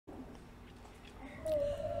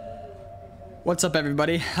What's up,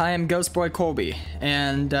 everybody? I am Ghost Boy Colby,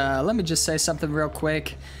 and let me just say something real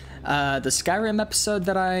quick. The Skyrim episode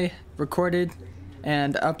that I recorded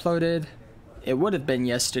and uploaded, it would have been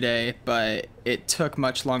yesterday, but it took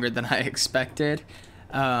much longer than I expected.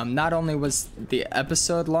 Not only was the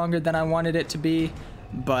episode longer than I wanted it to be,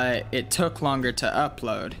 but it took longer to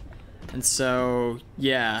upload. And so,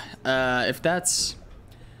 yeah,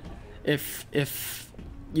 if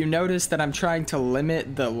you notice that I'm trying to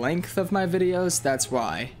limit the length of my videos, that's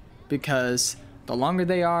why. Because the longer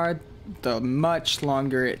they are, the much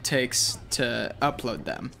longer it takes to upload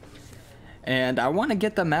them. And I want to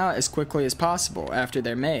get them out as quickly as possible after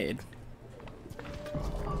they're made.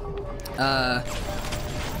 But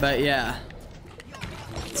yeah.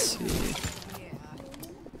 Let's see.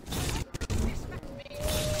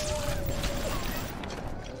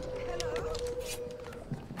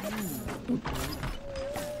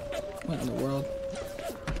 What in the world?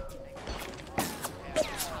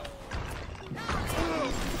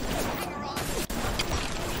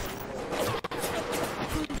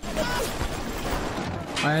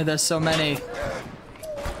 Why are there so many?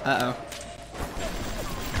 Uh-oh.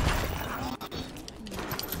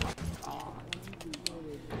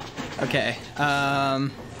 Okay,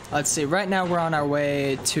 let's see. Right now we're on our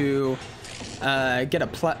way to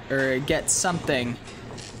get something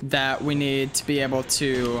that we need to be able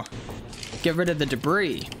to get rid of the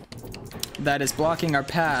debris that is blocking our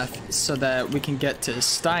path so that we can get to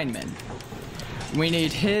Steinman. We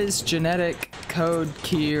need his genetic code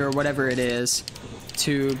key or whatever it is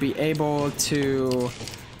to be able to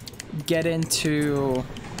get into,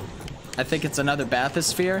 I think it's another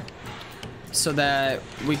bathysphere, so that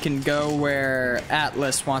we can go where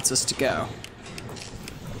Atlas wants us to go.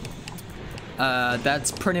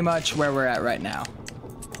 That's pretty much where we're at right now.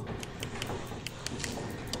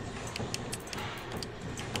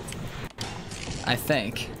 I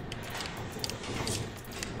think.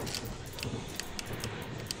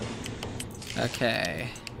 Okay.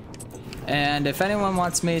 And if anyone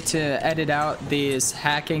wants me to edit out these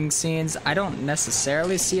hacking scenes, I don't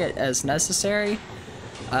necessarily see it as necessary.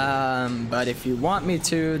 But if you want me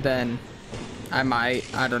to, then I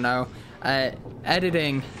might. I don't know.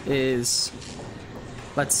 Editing is,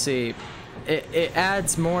 let's see, it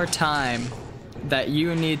adds more time that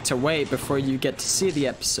you need to wait before you get to see the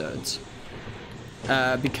episodes.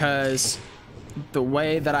 Because the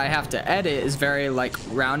way that I have to edit is very, like,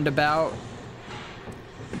 roundabout.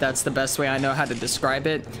 That's the best way I know how to describe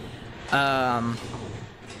it. I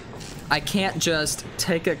can't just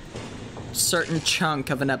take a certain chunk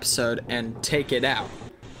of an episode and take it out.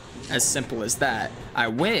 As simple as that. I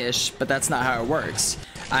wish, but that's not how it works.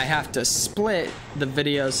 I have to split the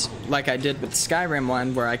videos like I did with the Skyrim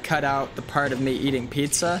one, where I cut out the part of me eating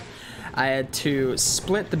pizza. I had to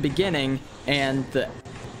split the beginning and the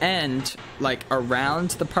end, like,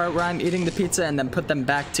 around the part where I'm eating the pizza, and then put them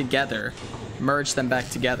back together, merge them back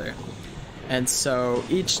together. And so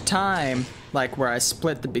each time, like where I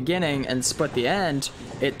split the beginning and split the end,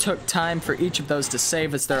 it took time for each of those to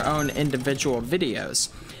save as their own individual videos.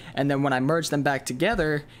 And then when I merged them back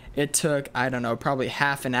together, it took, I don't know, probably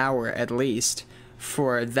half an hour at least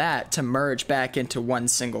for that to merge back into one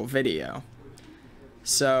single video.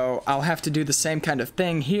 So I'll have to do the same kind of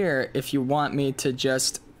thing here if you want me to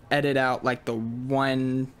just edit out like the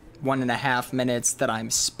 1.5 minutes that I'm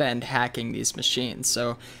spent hacking these machines.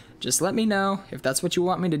 So just let me know. If that's what you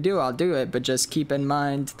want me to do, I'll do it, but just keep in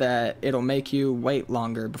mind that it'll make you wait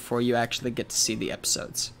longer before you actually get to see the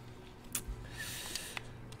episodes.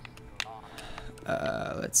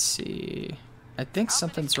 Let's see. I think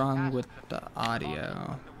something's wrong with the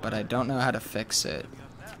audio, but I don't know how to fix it.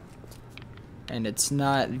 And it's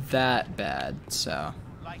not that bad, so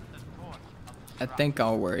I think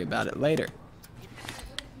I'll worry about it later.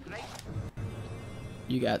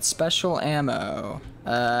 You got special ammo.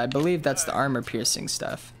 I believe that's the armor piercing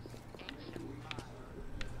stuff.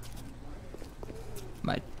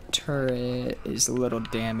 My turret is a little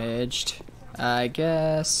damaged. I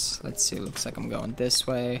guess, let's see, looks like I'm going this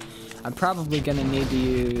way. I'm probably gonna need to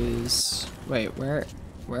use, wait, where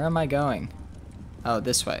am I going? Oh,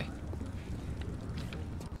 this way.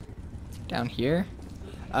 Down here?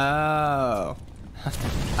 Oh.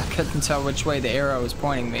 I couldn't tell which way the arrow was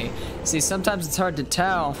pointing me. See, sometimes it's hard to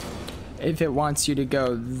tell if it wants you to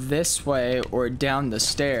go this way or down the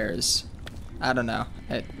stairs. I don't know.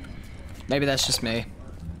 Maybe that's just me.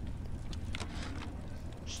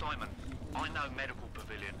 Steinman, I know Medical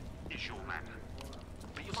Pavilion is your man,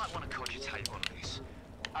 but you might want to cogitate on this.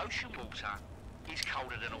 Ocean water is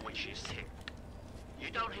colder than a witch's tip.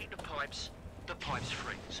 You don't heat the pipes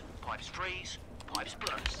freeze. Pipes freeze, pipes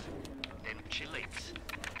burst. then she leaks.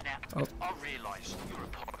 Now, Oh. I realise you're a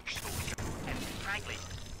posh stalker, and frankly,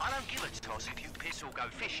 I don't give a toss if you piss or go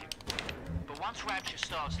fishing. But once Rapture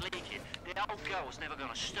starts leaking, the old girl's never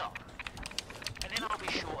gonna stop. And then I'll be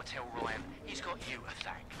sure to tell Ryan he's got you to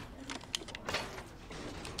thank.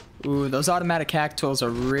 Ooh, those automatic hack tools are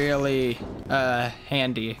really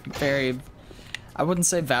handy. Very, I wouldn't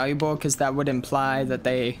say valuable, because that would imply that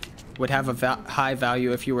they would have a high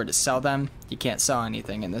value if you were to sell them. You can't sell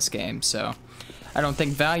anything in this game, so I don't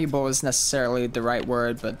think valuable is necessarily the right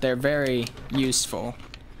word, but they're very useful.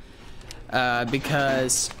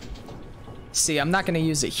 Because, see, I'm not going to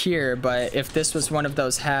use it here, but if this was one of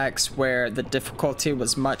those hacks where the difficulty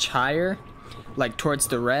was much higher, like towards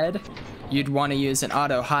the red, you'd want to use an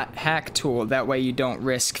auto hack tool. That way you don't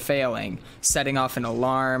risk failing, setting off an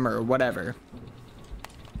alarm or whatever.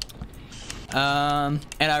 And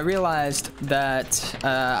I realized that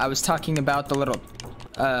I was talking about the little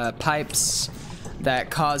pipes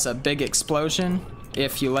that cause a big explosion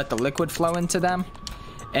if you let the liquid flow into them.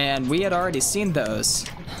 And we had already seen those.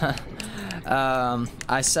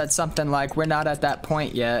 I said something like, we're not at that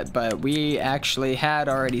point yet, but we actually had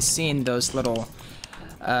already seen those little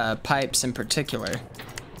pipes in particular.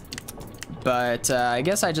 But I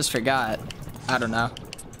guess I just forgot. I don't know.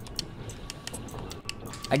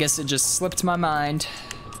 I guess it just slipped my mind.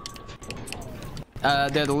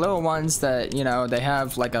 They're the little ones that, you know, they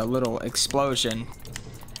have like a little explosion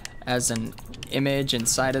as an image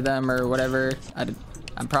inside of them or whatever.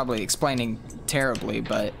 I'm probably explaining terribly,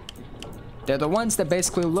 but they're the ones that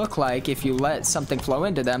basically look like if you let something flow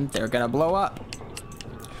into them, they're gonna blow up.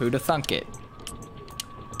 Who'da thunk it?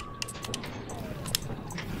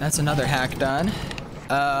 That's another hack done.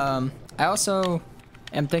 I also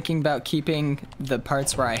am thinking about keeping the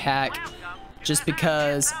parts where I hack just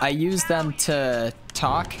because I use them to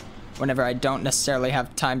talk whenever I don't necessarily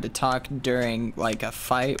have time to talk during like a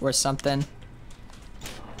fight or something.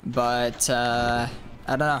 But I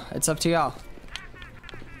don't know, it's up to y'all.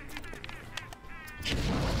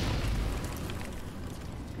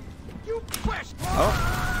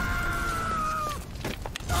 Oh.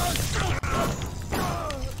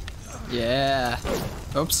 Yeah.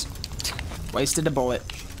 Oops. Wasted a bullet.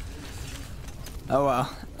 Oh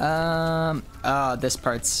well. Oh, this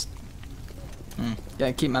part's...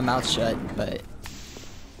 Gotta keep my mouth shut, but...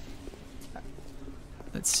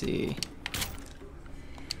 Let's see.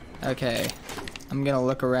 Okay. I'm gonna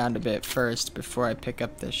look around a bit first before I pick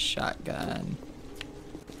up this shotgun.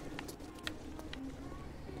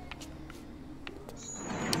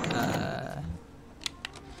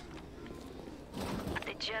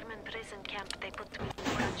 The German prison camp, they put me to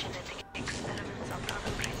run genetic experiments on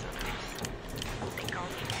other prisoners. They call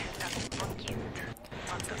me that monkey.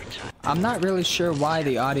 I'm not really sure why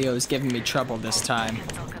the audio is giving me trouble this time.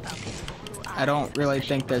 I don't really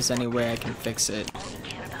think there's any way I can fix it.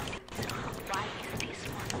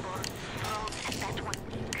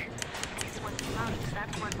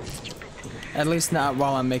 At least not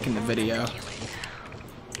while I'm making the video.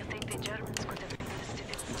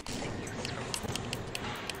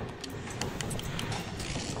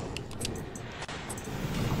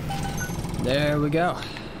 There we go.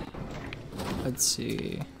 Let's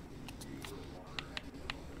see.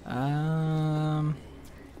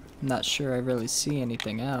 Not sure I really see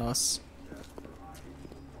anything else.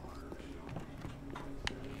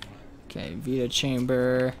 Okay, Vita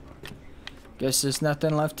chamber. Guess there's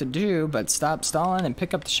nothing left to do but stop stalling and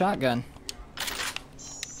pick up the shotgun.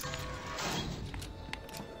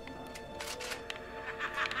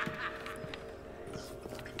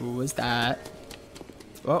 Who was that?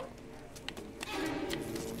 Oh.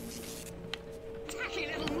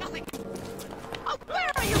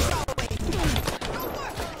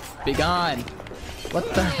 Be gone.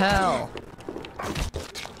 What the hell?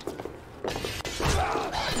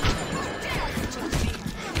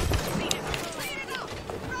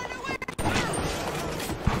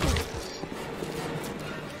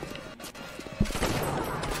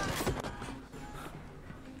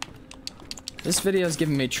 This video is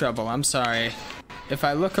giving me trouble. I'm sorry. If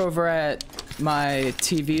I look over at my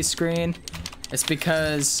TV screen, it's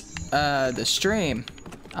because the stream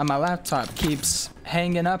on my laptop keeps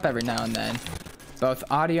hanging up every now and then, both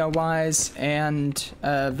audio-wise and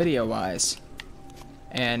video-wise.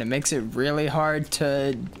 And it makes it really hard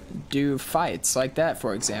to do fights like that,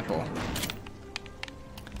 for example.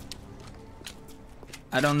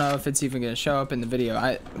 I don't know if it's even going to show up in the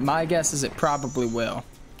video. My guess is it probably will.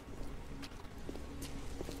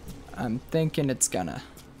 I'm thinking it's gonna.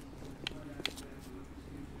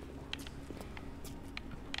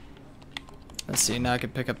 Let's see, now I can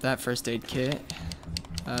pick up that first aid kit.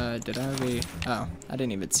 Did I already... Oh, I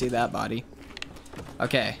didn't even see that body.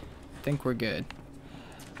 Okay, I think we're good.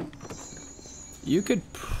 You could...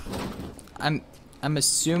 I'm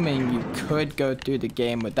assuming you could go through the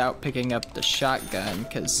game without picking up the shotgun,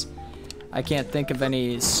 because I can't think of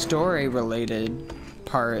any story-related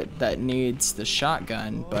part that needs the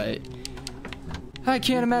shotgun, but I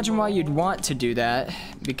can't imagine why you'd want to do that,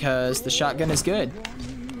 because the shotgun is good.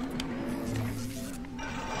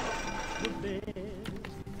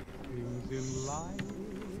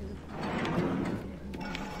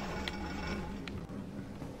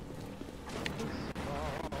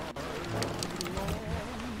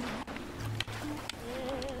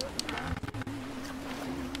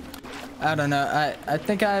 I don't know, I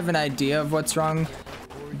think I have an idea of what's wrong,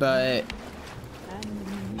 but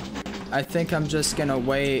I think I'm just gonna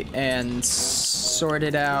wait and sort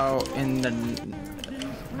it out in the,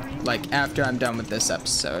 like, after I'm done with this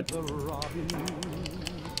episode.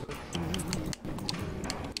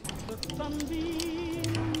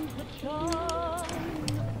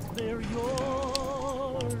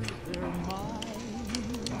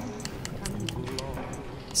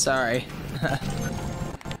 Sorry.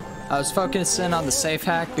 I was focusing on the safe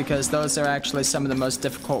hack because those are actually some of the most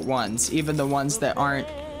difficult ones. Even the ones that aren't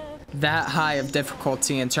that high of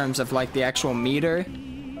difficulty in terms of like the actual meter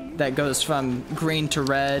that goes from green to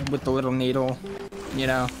red with the little needle, you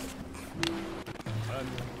know,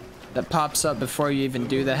 that pops up before you even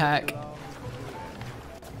do the hack.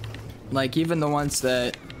 Like even the ones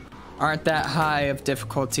that aren't that high of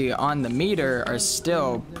difficulty on the meter are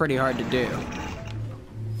still pretty hard to do.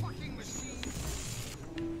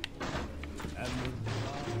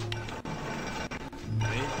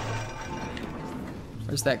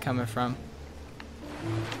 Where's that coming from?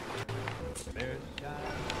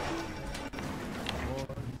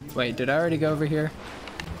 Wait, did I already go over here?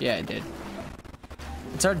 Yeah, I did.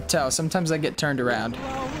 It's hard to tell. Sometimes I get turned around.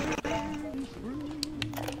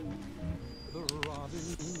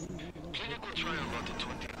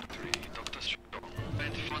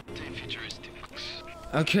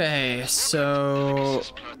 Okay, so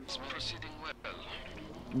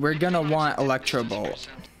we're gonna want Electro Bolt.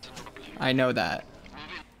 I know that.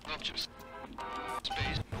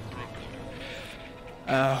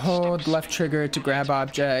 Hold left trigger to grab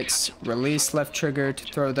objects, release left trigger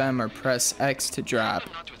to throw them, or press X to drop.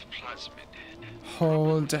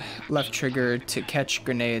 Hold left trigger to catch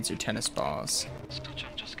grenades or tennis balls.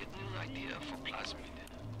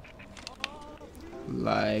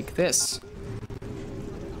 Like this.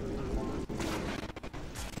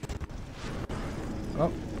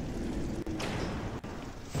 Oh.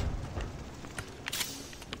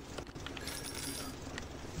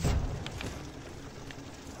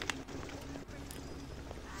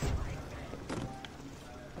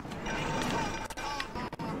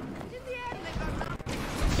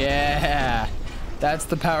 Yeah, that's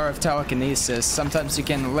the power of telekinesis. Sometimes you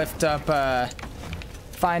can lift up,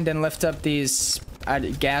 find and lift up these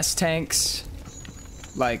gas tanks,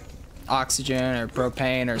 like oxygen or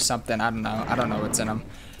propane or something. I don't know what's in them.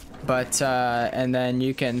 But, and then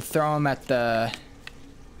you can throw them at the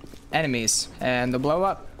enemies and they'll blow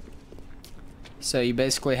up. So you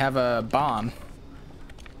basically have a bomb.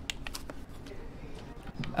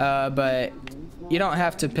 But you don't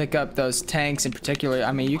have to pick up those tanks in particular.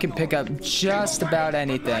 I mean, you can pick up just about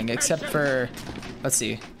anything except for, let's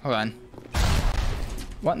see, hold on.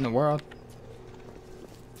 What in the world?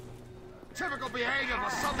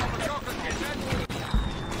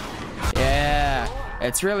 Yeah,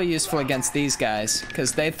 it's really useful against these guys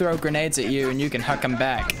because they throw grenades at you and you can huck them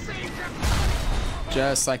back.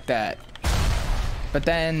 Just like that. But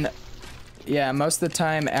then, yeah, most of the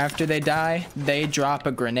time after they die, they drop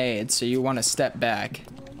a grenade, so you want to step back.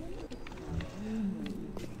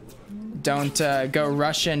 Don't go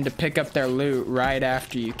rush in to pick up their loot right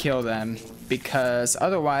after you kill them, because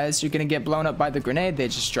otherwise you're gonna get blown up by the grenade they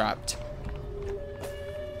just dropped.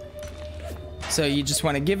 So you just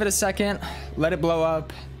want to give it a second, let it blow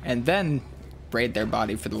up, and then raid their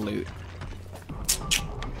body for the loot.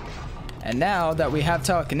 And now that we have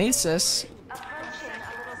telekinesis,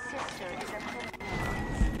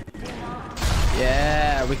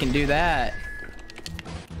 yeah, we can do that.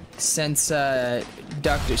 Since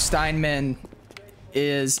Dr. Steinman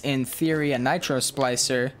is in theory a nitro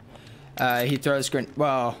splicer, he throws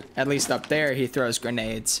well, at least up there he throws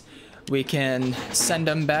grenades. We can send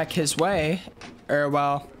him back his way, or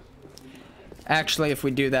well, actually if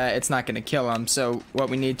we do that it's not going to kill him. So what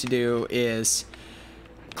we need to do is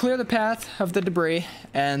clear the path of the debris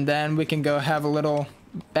and then we can go have a little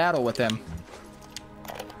battle with him.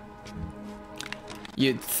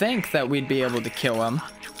 You'd think that we'd be able to kill him,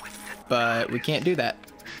 but we can't do that.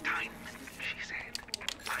 Steinman, she said,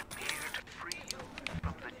 I'm here to free you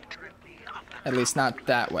from the tyranny of the... At least not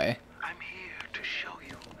that way. I'm here to show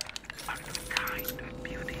you a new kind of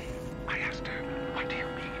beauty. I asked her, what do you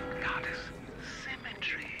mean, goddess?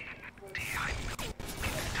 Symmetry. I know.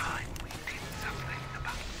 It's time we did something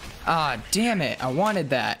about it. Ah, damn it. I wanted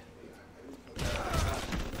that.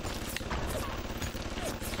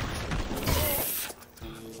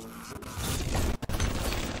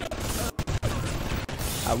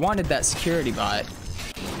 I wanted that security bot.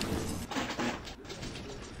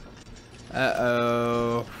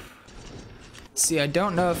 Uh-oh. See, I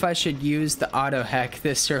don't know if I should use the auto hack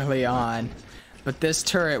this early on, but this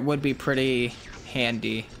turret would be pretty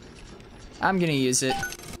handy. I'm gonna use it.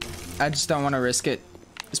 I just don't want to risk it,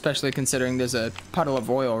 especially considering there's a puddle of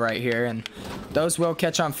oil right here, and those will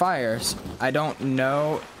catch on fire. I don't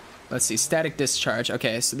know. Let's see, static discharge.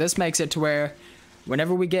 Okay, so this makes it to where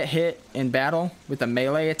whenever we get hit in battle with a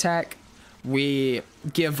melee attack, we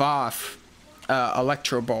give off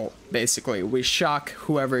electro bolt, basically. We shock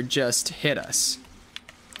whoever just hit us.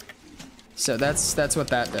 So that's what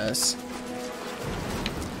that does.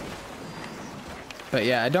 But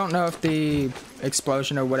yeah, I don't know if the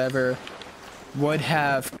explosion or whatever would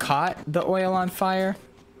have caught the oil on fire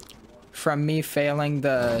from me failing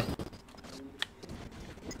the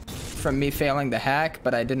hack,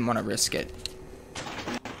 but I didn't want to risk it.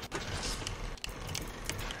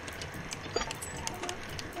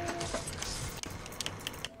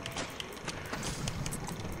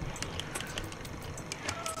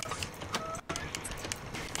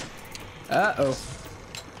 Uh-oh.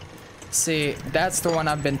 See, that's the one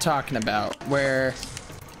I've been talking about, where...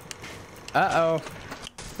 Uh-oh.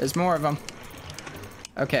 There's more of them.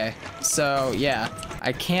 Okay, so, yeah.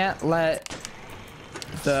 I can't let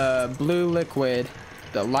the blue liquid,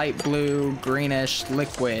 the light blue, greenish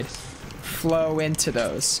liquid, flow into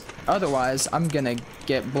those. Otherwise, I'm gonna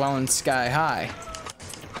get blown sky high.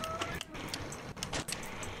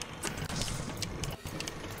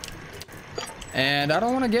 And I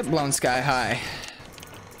don't want to get blown sky high.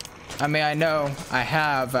 I mean, I know I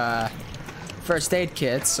have first aid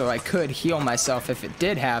kits, so I could heal myself if it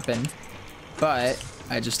did happen, but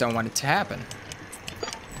I just don't want it to happen.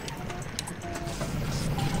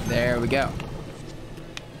 There we go.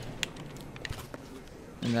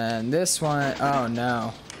 And then this one, oh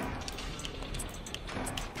no.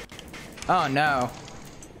 Oh no.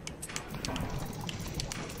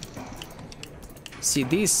 See,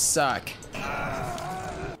 these suck.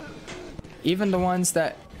 Even the ones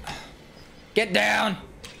that... Get down!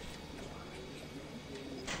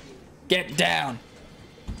 Get down!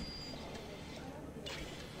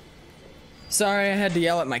 Sorry, I had to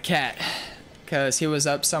yell at my cat, because he was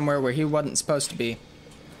up somewhere where he wasn't supposed to be.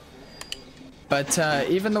 But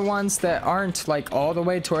even the ones that aren't like all the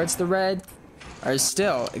way towards the red are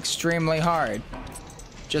still extremely hard,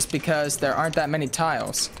 just because there aren't that many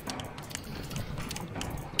tiles.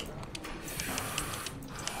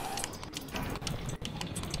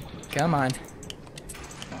 Come on.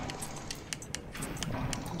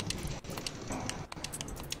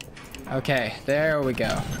 Okay, there we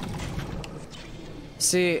go.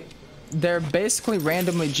 See, they're basically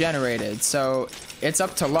randomly generated, so it's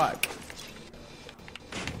up to luck.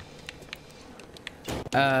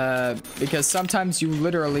 Because sometimes you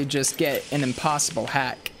literally just get an impossible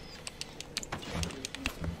hack.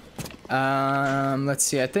 Let's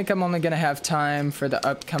see, I think I'm only gonna have time for the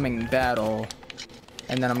upcoming battle.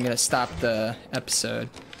 And then I'm gonna stop the episode.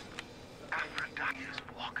 Aphrodite is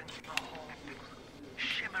walking in the hall,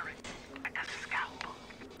 shimmering like a scalpel.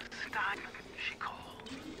 Steinman, she called.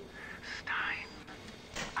 Stein,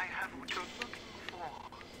 I have what you're looking for.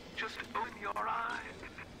 Just open your eyes,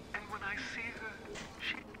 and when I see her,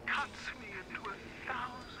 she cuts me into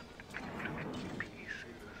 1,000 pieces.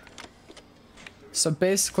 So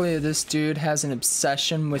basically, this dude has an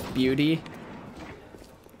obsession with beauty.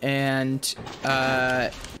 And I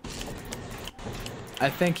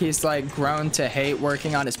think he's like grown to hate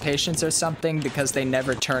working on his patients or something because they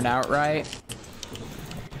never turn out right.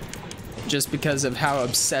 Just because of how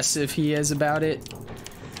obsessive he is about it.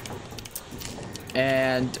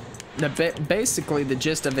 And basically the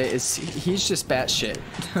gist of it is he's just batshit.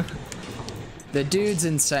 The dude's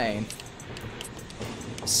insane.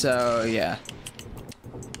 So yeah.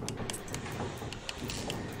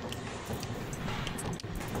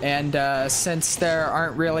 And since there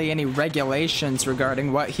aren't really any regulations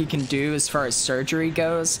regarding what he can do as far as surgery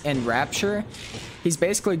goes in Rapture, he's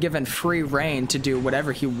basically given free reign to do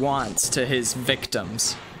whatever he wants to his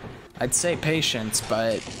victims. I'd say patients,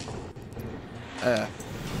 but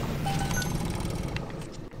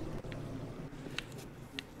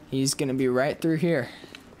He's gonna be right through here.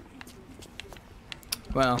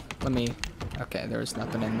 Well, let me... Okay, there's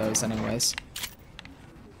nothing in those anyways.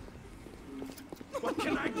 What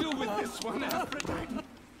can I do with this one, Aphrodite?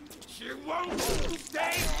 She won't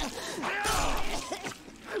stay still!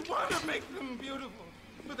 I want to make them beautiful,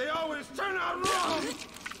 but they always turn out wrong!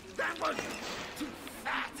 That one too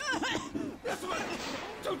fat! This one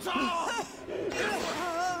too tall! This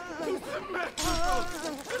one too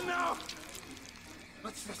symmetrical! And now...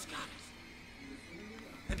 What's this, goddess?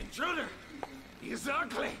 An intruder! He's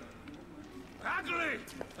ugly! Ugly!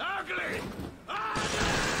 Ugly! Ugly!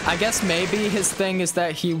 I guess maybe his thing is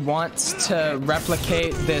that he wants to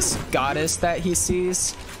replicate this goddess that he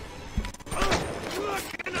sees.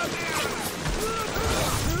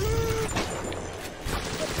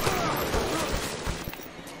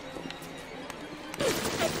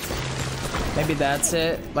 Maybe that's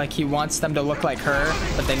it. Like he wants them to look like her,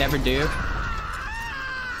 but they never do.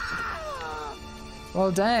 Well,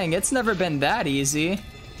 dang, it's never been that easy.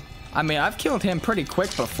 I mean, I've killed him pretty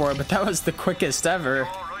quick before, but that was the quickest ever.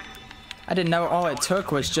 I didn't know all it took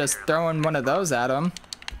was just throwing one of those at him.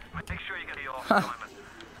 Huh.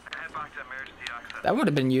 That would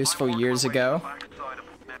have been useful years ago.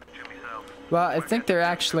 Well, I think there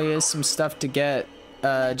actually is some stuff to get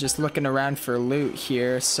just looking around for loot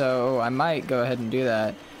here, so I might go ahead and do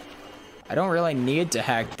that. I don't really need to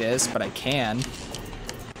hack this, but I can.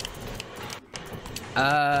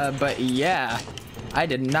 But yeah, I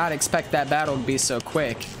did not expect that battle to be so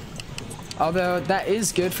quick. Although that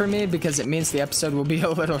is good for me because it means the episode will be a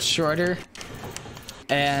little shorter.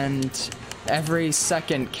 And every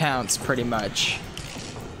second counts pretty much.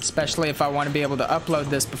 Especially if I want to be able to upload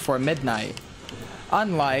this before midnight.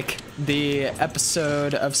 Unlike the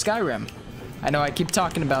episode of Skyrim. I know I keep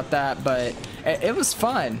talking about that, but it was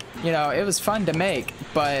fun. You know, it was fun to make,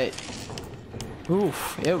 but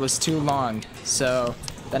oof, it was too long. So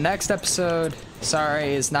the next episode,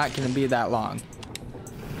 sorry, is not going to be that long.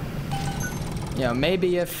 You know,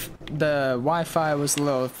 maybe if the Wi-Fi was a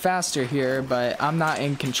little faster here, but I'm not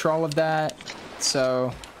in control of that.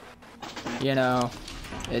 So, you know,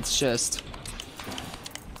 it's just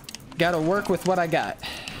gotta work with what I got.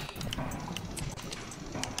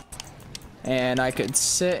 And I could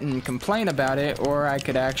sit and complain about it, or I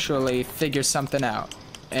could actually figure something out.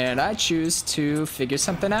 And I choose to figure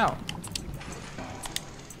something out.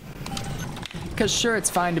 Because sure, it's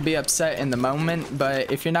fine to be upset in the moment,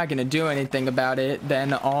 but if you're not going to do anything about it,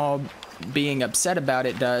 then all being upset about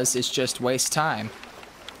it does is just waste time.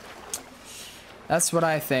 That's what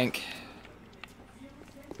I think.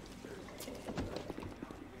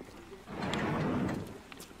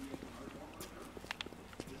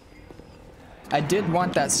 I did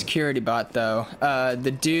want that security bot, though. The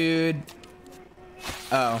dude...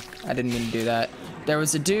 Oh, I didn't mean to do that. There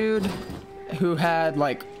was a dude who had,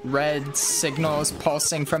 like, red signals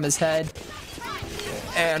pulsing from his head.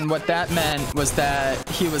 And what that meant was that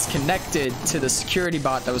he was connected to the security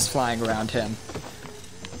bot that was flying around him.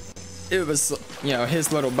 It was, you know,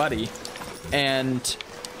 his little buddy. And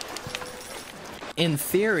in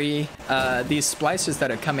theory, these splicers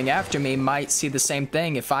that are coming after me might see the same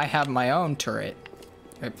thing if I have my own turret.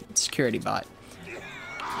 Or security bot.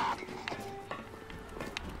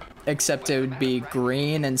 Except it would be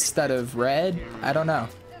green instead of red. I don't know.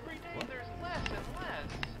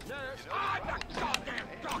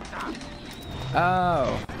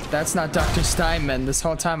 Oh, that's not Dr. Steinman. This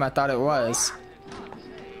whole time I thought it was.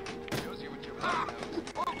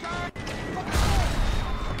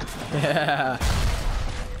 Yeah,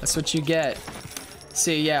 that's what you get.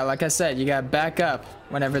 See, yeah, like I said, you gotta back up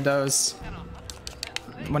whenever those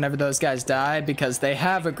guys die, because they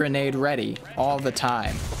have a grenade ready all the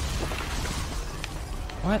time.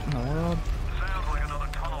 What in the world? Sounds like another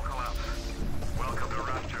tunnel collapse. Welcome to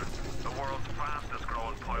Rapture, the world's fastest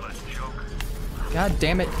growing pilot joke. God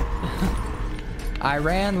damn it.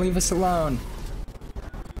 Iran, leave us alone.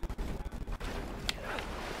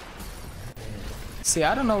 See,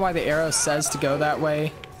 I don't know why the arrow says to go that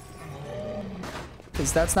way.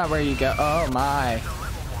 Because that's not where you go. Oh my.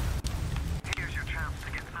 Here's your chance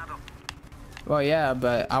to get Adam. Well, yeah,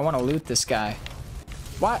 but I want to loot this guy.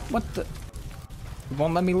 What? What the? It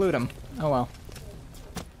won't let me loot him. Oh well.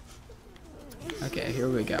 Okay, here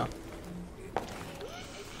we go.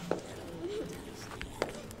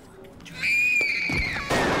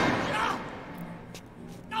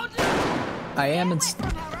 I am in...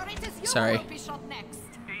 Sorry. Easy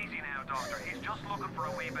now, Doctor. He's just looking for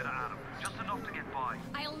a wee bit of Adam. Just enough to get by.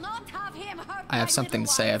 I'll not have him hurt. I have something to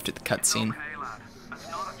say after the cutscene. Okay, lad. That's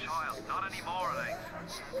not a child. Not anymore,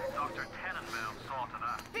 Dr. Tenenbaum saw to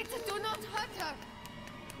that. Bitte do not hurt her.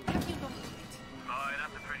 Have you got it? Aye,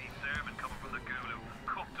 that's a pretty sermon coming from the ghoul who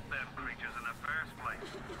cooked up them creatures in the first place.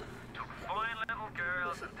 Took fine little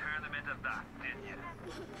girls and turned them into that, didn't you?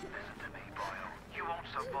 Listen to me, Bio. You won't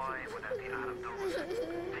survive without the antidote.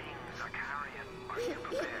 Things are carrying. Are you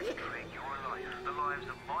prepared to trade your life, the lives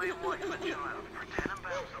of my wife and child, for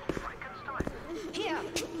Tenenbaum's little Frankenstein? Here.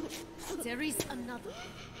 There is another.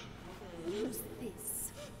 Use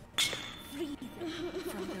this. Free them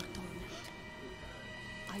from their torment.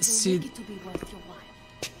 I will make it to be worth your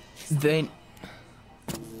while.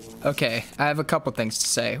 Okay, I have a couple things to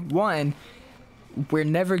say. One, we're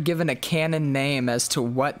never given a canon name as to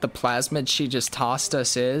what the plasmid she just tossed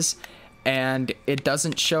us is, and it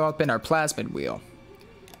doesn't show up in our plasmid wheel.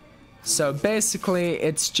 So basically,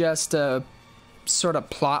 it's just a sort of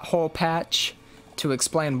plot hole patch to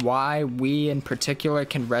explain why we in particular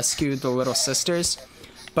can rescue the little sisters.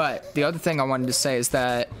 But the other thing I wanted to say is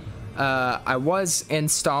that I was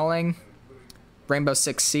installing Rainbow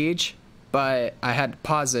Six Siege, but I had to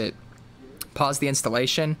pause the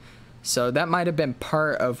installation. So that might have been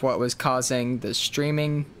part of what was causing the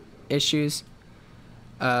streaming issues,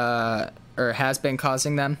 or has been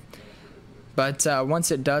causing them. But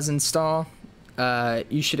once it does install,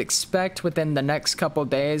 you should expect within the next couple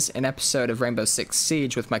days an episode of Rainbow Six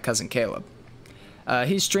Siege with my cousin Caleb.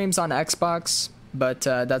 He streams on Xbox, but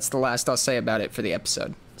that's the last I'll say about it for the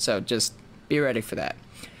episode. So just be ready for that.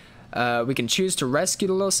 We can choose to rescue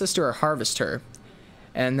the little sister or harvest her.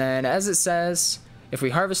 And then, as it says, if we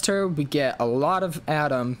harvest her, we get a lot of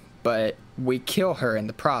Adam, but we kill her in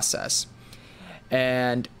the process.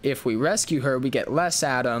 And if we rescue her, we get less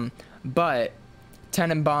Adam, but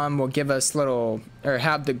Tenenbaum will give us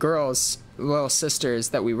have the girls, little sisters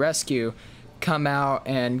that we rescue, come out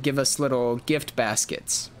and give us little gift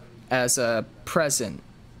baskets as a present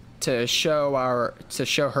to show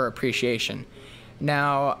her appreciation.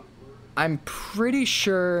 Now, I'm pretty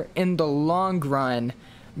sure in the long run,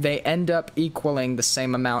 they end up equaling the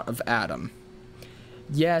same amount of Adam.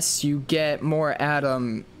 Yes, you get more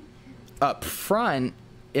Adam up front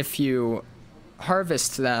if you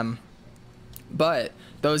harvest them, but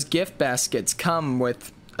those gift baskets come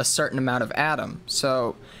with a certain amount of Adam.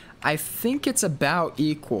 So I think it's about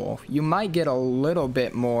equal. You might get a little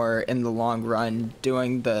bit more in the long run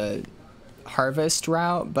doing the harvest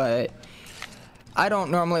route, but I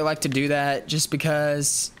don't normally like to do that just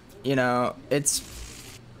because, you know, it's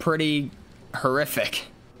pretty horrific.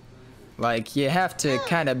 Like, you have to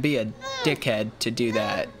kind of be a dickhead to do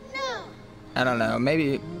that. I don't know,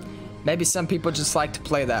 maybe some people just like to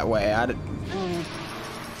play that way.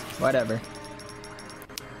 Whatever.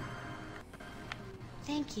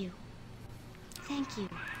 Thank you. Thank you.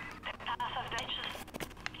 The path of vengeance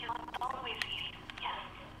is not always easy, yes.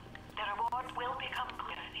 The reward will become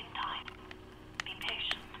clear in time. Be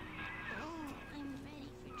patient. Oh, I'm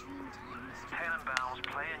ready for dream time, Mr. Tenenbaum's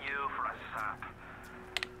playing you for a sap.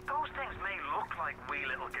 Those things may look like wee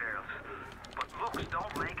little girls, but looks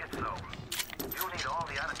don't make it so. You need all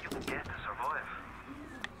the Adam you can get to survive.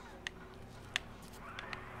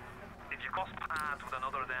 If you cross paths with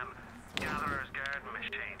another of them gatherers garden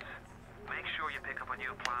machines, make sure you pick up a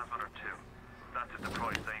new plasmid or two. That's if the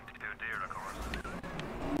price ain't too dear, of course.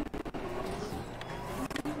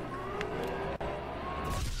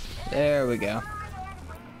 There we go.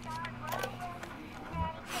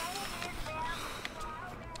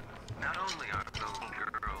 Not only are those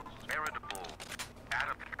girls veritable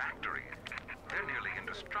Adam factory, they're nearly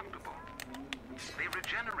indestructible. They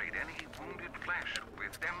regenerate any wounded flesh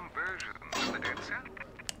with them versions of the dead cell.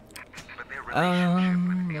 But their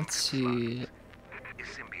relationship with Let's see. is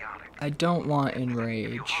symbiotic. I don't want If you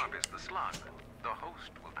Enrage. harvest the slug, the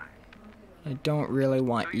host will die. I don't really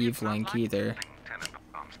want So it's not Evelink like either. killing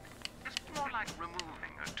Tenenbaums. It's more like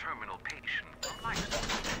removing a terminal patient from life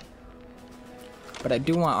support. But I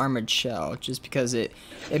do want Armored Shell, just because it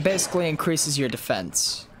basically increases your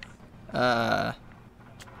defense. To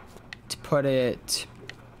put it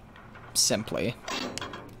simply.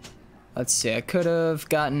 Let's see, I could have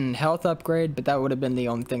gotten health upgrade, but that would have been the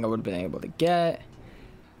only thing I would have been able to get.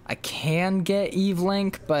 I can get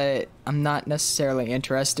Evelink, but I'm not necessarily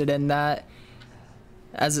interested in that.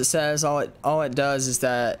 As it says, all it does is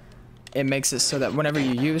that it makes it so that whenever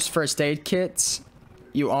you use first aid kits,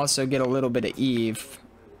 you also get a little bit of Eve.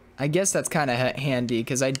 I guess that's kind of handy,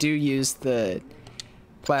 because I do use the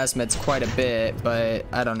plasmids quite a bit, but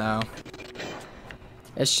I don't know.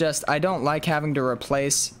 It's just, I don't like having to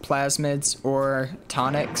replace plasmids or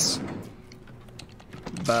tonics.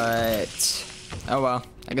 But, oh well.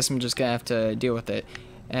 I guess I'm just gonna have to deal with it.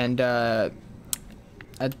 And, I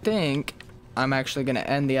I think I'm actually going to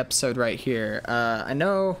end the episode right here. I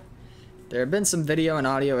know there have been some video and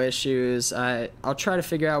audio issues. I'll try to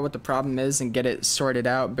figure out what the problem is and get it sorted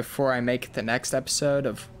out before I make the next episode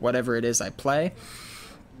of whatever it is I play.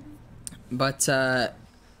 But,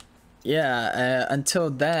 yeah,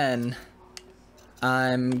 until then,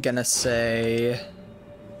 I'm gonna say,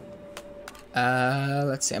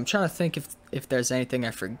 let's see, I'm trying to think if there's anything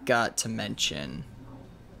I forgot to mention.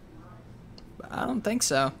 But I don't think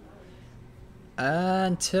so.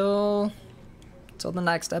 Until the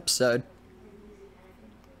next episode.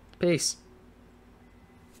 Peace.